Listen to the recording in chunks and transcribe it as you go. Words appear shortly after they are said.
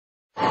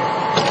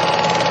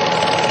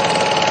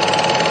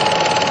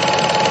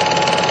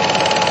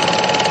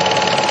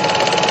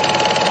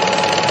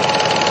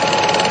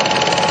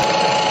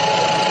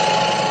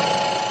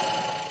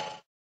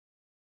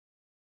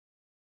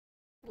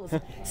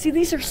See,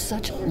 these are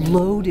such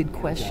loaded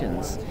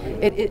questions.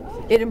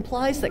 It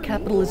implies that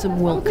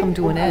capitalism will come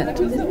to an end.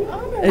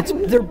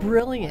 They're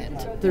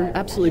brilliant. They're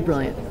absolutely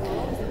brilliant.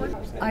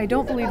 I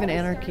don't believe in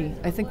anarchy.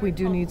 I think we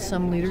do need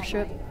some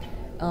leadership,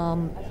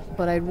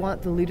 but I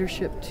want the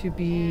leadership to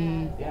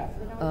be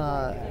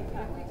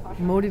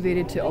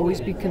motivated to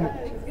always be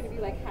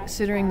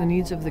considering the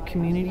needs of the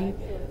community.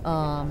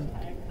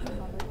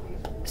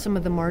 Some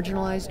of the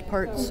marginalized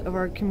parts of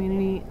our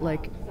community,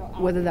 like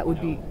whether that would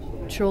be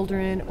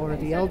children or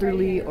the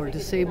elderly or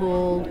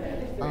disabled,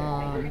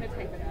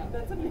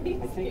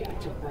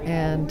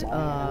 and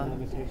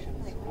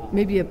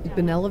maybe a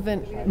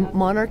benevolent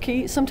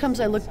monarchy. Sometimes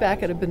I look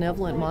back at a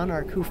benevolent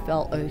monarch who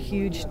felt a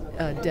huge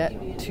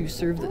debt to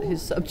serve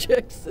his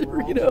subjects,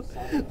 you know.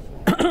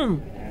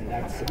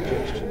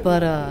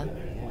 But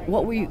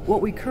what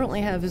we currently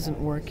have isn't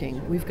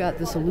working. We've got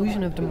this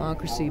illusion of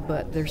democracy,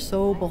 but they're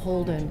so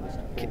beholden.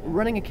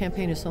 Running a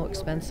campaign is so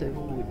expensive.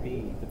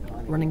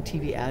 Running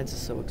TV ads is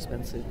so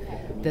expensive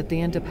that they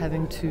end up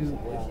having to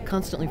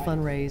constantly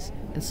fundraise,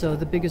 and so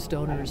the biggest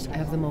donors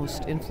have the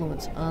most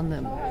influence on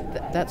them.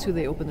 That's who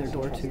they open their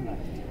door to.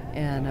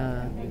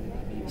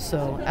 And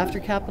so after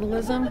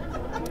capitalism,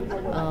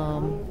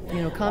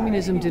 you know,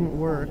 communism didn't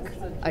work.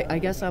 I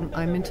guess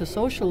I'm into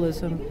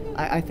socialism.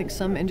 I think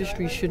some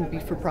industries shouldn't be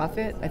for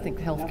profit. I think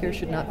healthcare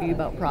should not be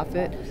about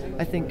profit.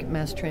 I think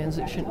mass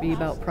transit shouldn't be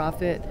about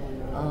profit.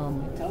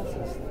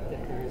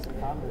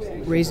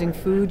 Raising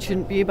food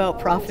shouldn't be about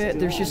profit.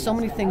 There's just so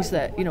many things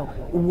that, you know,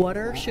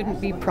 water shouldn't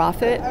be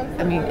profit.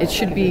 I mean, it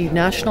should be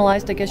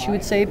nationalized, I guess you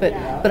would say, but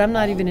I'm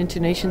not even into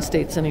nation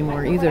states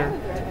anymore either.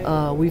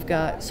 We've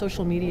got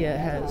social media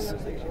has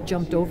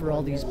jumped over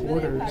all these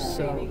borders,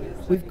 so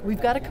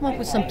we've got to come up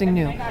with something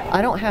new.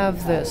 I don't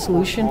have the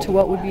solution to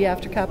what would be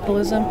after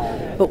capitalism,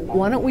 but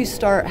why don't we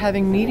start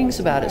having meetings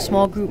about it,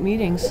 small group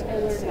meetings,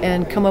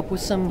 and come up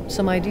with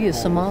some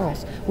ideas, some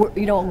models.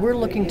 We're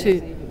looking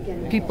to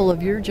people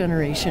of your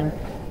generation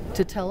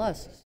to tell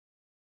us.